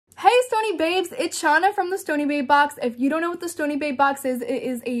Stoney Babes, it's Shauna from the Stoney Babe Box. If you don't know what the Stoney Babe Box is, it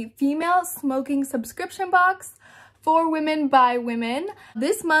is a female smoking subscription box for women by women.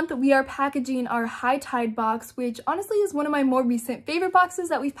 This month we are packaging our High Tide box, which honestly is one of my more recent favorite boxes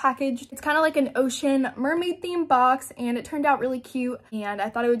that we've packaged. It's kind of like an ocean mermaid themed box and it turned out really cute, and I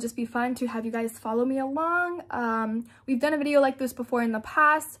thought it would just be fun to have you guys follow me along. We've done a video like this before in the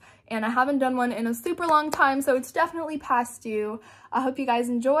past and I haven't done one in a super long time, so it's definitely past due. I hope you guys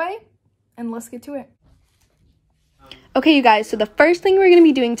enjoy and let's get to it. Okay, you guys, so the first thing we're going to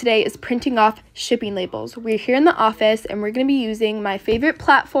be doing today is printing off shipping labels. We're here in the office and we're going to be using my favorite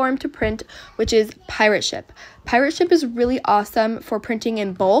platform to print, which is Pirate Ship. Pirate Ship is really awesome for printing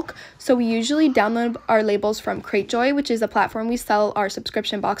in bulk, so we usually download our labels from Cratejoy, which is a platform we sell our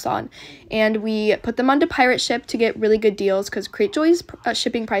subscription box on, and we put them onto Pirate Ship to get really good deals because Cratejoy's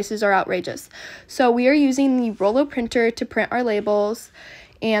shipping prices are outrageous. So we are using the Rolo printer to print our labels.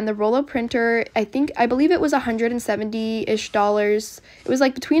 And the Rolo printer, I believe it was $170-ish. It was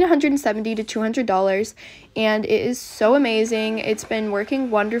like between $170 to $200, and it is so amazing. It's been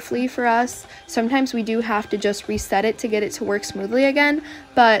working wonderfully for us. Sometimes we do have to just reset it to get it to work smoothly again,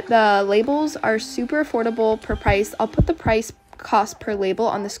 but the labels are super affordable per price. I'll put the price cost per label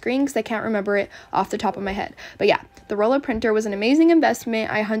on the screen because I can't remember it off the top of my head. But yeah, the Rolo printer was an amazing investment.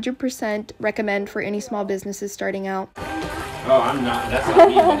 I 100% recommend for any small businesses starting out. Oh, I'm not. That's not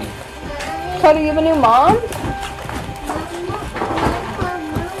me, buddy. Cody, you have a new mom?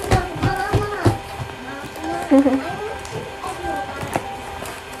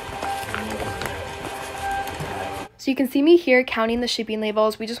 So you can see me here counting the shipping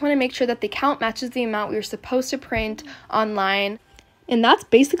labels. We just want to make sure that the count matches the amount we were supposed to print online. And that's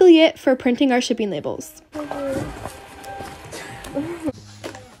basically it for printing our shipping labels.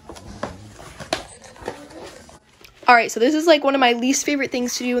 Alright, so this is like one of my least favorite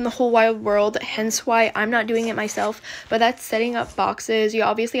things to do in the whole wide world, hence why I'm not doing it myself, but that's setting up boxes. You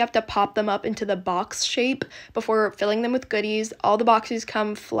obviously have to pop them up into the box shape before filling them with goodies. All the boxes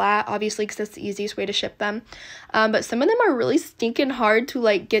come flat, obviously, because that's the easiest way to ship them. But some of them are really stinking hard to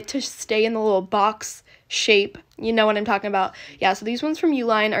like get to stay in the little box shape. You know what I'm talking about. Yeah, so these ones from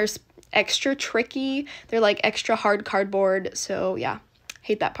Uline are extra tricky. They're like extra hard cardboard, so yeah,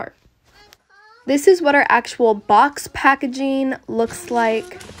 hate that part. This is what our actual box packaging looks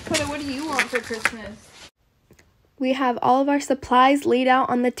like. Coda, what do you want for Christmas? We have all of our supplies laid out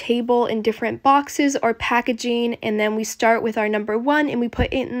on the table in different boxes or packaging, and then we start with our number one and we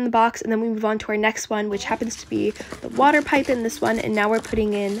put it in the box, and then we move on to our next one, which happens to be the water pipe in this one, and now we're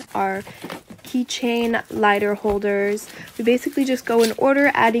putting in our keychain lighter holders. We basically just go in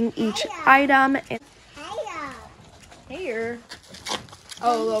order, adding each item. And hair.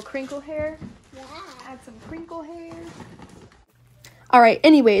 Oh, a little crinkle hair. Add some crinkle hair. Alright,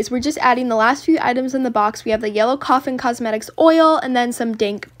 anyways, we're just adding the last few items in the box. We have the yellow Coffin Cosmetics oil and then some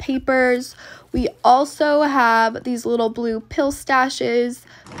dank papers. We also have these little blue pill stashes.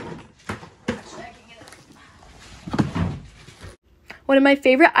 One of my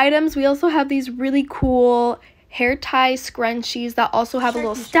favorite items, we also have these really cool hair tie scrunchies that also have a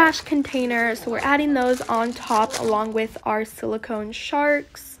little stash container. So we're adding those on top along with our silicone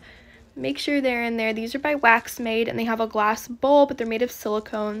sharks. Make sure they're in there. These are by Wax Made and they have a glass bowl, but they're made of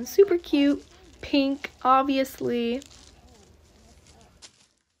silicone. Super cute. Pink, obviously.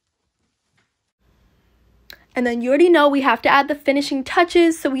 And then you already know we have to add the finishing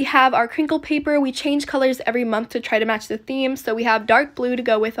touches. So we have our crinkle paper. We change colors every month to try to match the theme. So we have dark blue to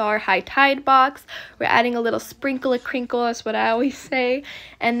go with our High Tide box. We're adding a little sprinkle of crinkle, that's what I always say.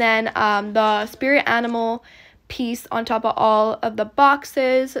 And then the spirit animal piece on top of all of the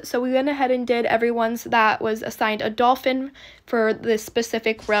boxes. So we went ahead and did everyone's that was assigned a dolphin for this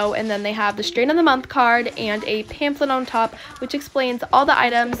specific row, and then they have the strain of the month card and a pamphlet on top which explains all the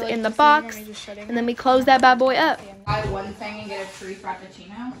items in the box, and then we close that bad boy up. Buy one thing and get a free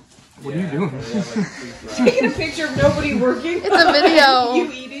frappuccino. What are you doing? Taking a picture of nobody working. It's a video. You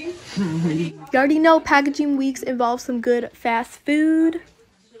eating? You already know packaging weeks involve some good fast food.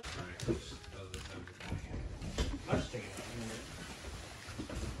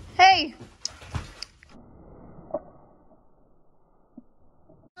 Hey!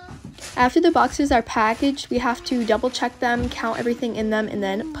 After the boxes are packaged, we have to double check them, count everything in them, and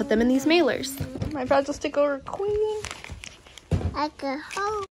then put them in these mailers. My fragile sticker queen. Like a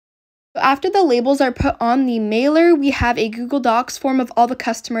hoe. After the labels are put on the mailer, we have a Google Docs form of all the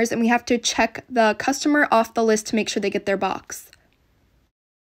customers, and we have to check the customer off the list to make sure they get their box.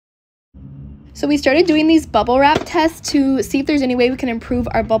 So we started doing these bubble wrap tests to see if there's any way we can improve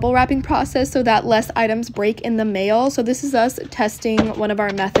our bubble wrapping process so that less items break in the mail. So this is us testing one of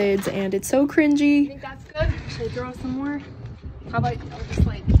our methods, and it's so cringy. I think that's good. Should I throw some more? How about just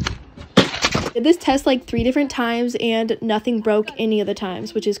like... Did this test like 3 different times and nothing broke any of the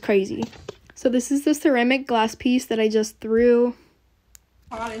times, which is crazy. So this is the ceramic glass piece that I just threw.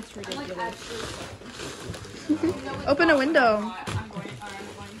 God, it's ridiculous. Open a window. I'm going to.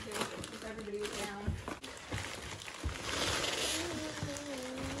 If everybody was down.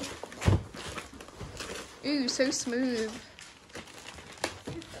 Ooh, so smooth.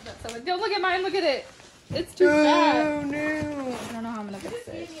 Don't look at mine. Look at it. It's too fat. Oh no. I don't know how I'm gonna fix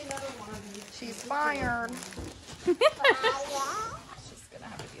it. She's fired. She's gonna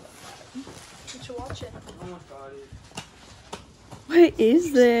have to be like that. What you watching? Oh my god. What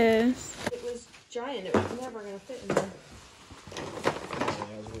is this? It was giant. It was never gonna fit in there.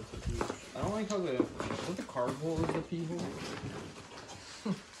 I don't like how the card hole is the pee hole.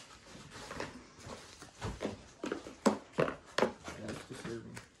 That's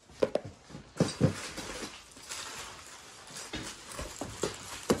disturbing.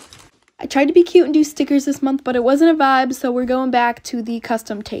 I tried to be cute and do stickers this month, but it wasn't a vibe, so we're going back to the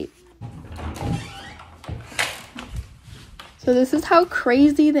custom tape. So this is how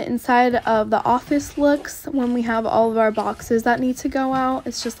crazy the inside of the office looks when we have all of our boxes that need to go out.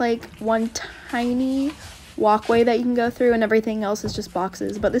 It's just like one tiny walkway that you can go through, and everything else is just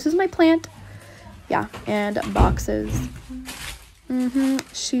boxes. But this is my plant. Yeah, and boxes.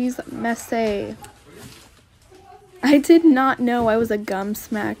 She's messy. I did not know I was a gum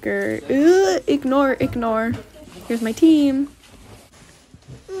smacker. Ugh, ignore. Here's my team.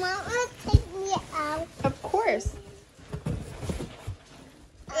 Mama, take me out. Of course.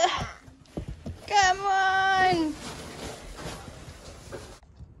 Ugh. Come on.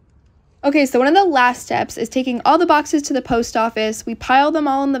 Okay, so one of the last steps is taking all the boxes to the post office. We pile them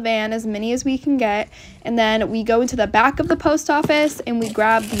all in the van, as many as we can get, and then we go into the back of the post office and we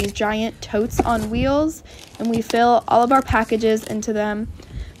grab these giant totes on wheels and we fill all of our packages into them.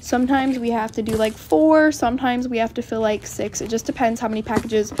 Sometimes we have to do like 4, sometimes we have to fill like 6. It just depends how many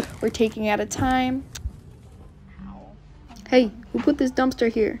packages we're taking at a time. Hey, who put this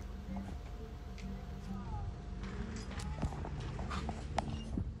dumpster here?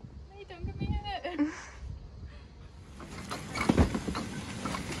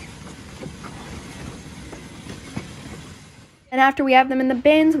 And after we have them in the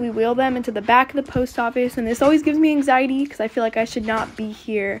bins, we wheel them into the back of the post office. And this always gives me anxiety because I feel like I should not be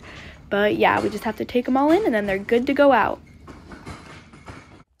here. But yeah, we just have to take them all in and then they're good to go out.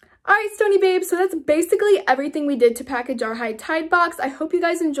 Alright, Stoney Babes, so that's basically everything we did to package our high tide box. I hope you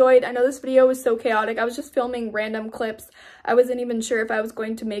guys enjoyed. I know this video was so chaotic. I was just filming random clips. I wasn't even sure if I was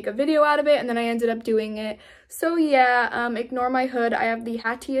going to make a video out of it, and then I ended up doing it. So yeah, ignore my hood. I have the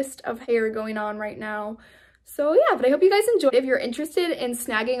hattiest of hair going on right now. So yeah, but I hope you guys enjoyed. If you're interested in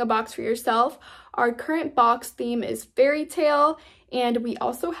snagging a box for yourself, our current box theme is fairy tale, and we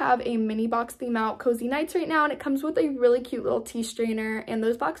also have a mini box theme out, Cozy Nights, right now, and it comes with a really cute little tea strainer, and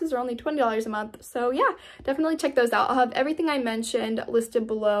those boxes are only $20 a month. So yeah, definitely check those out. I'll have everything I mentioned listed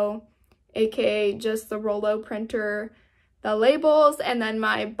below, aka just the Rolo printer, the labels, and then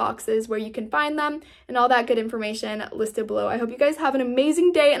my boxes where you can find them, and all that good information listed below. I hope you guys have an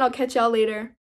amazing day, and I'll catch y'all later.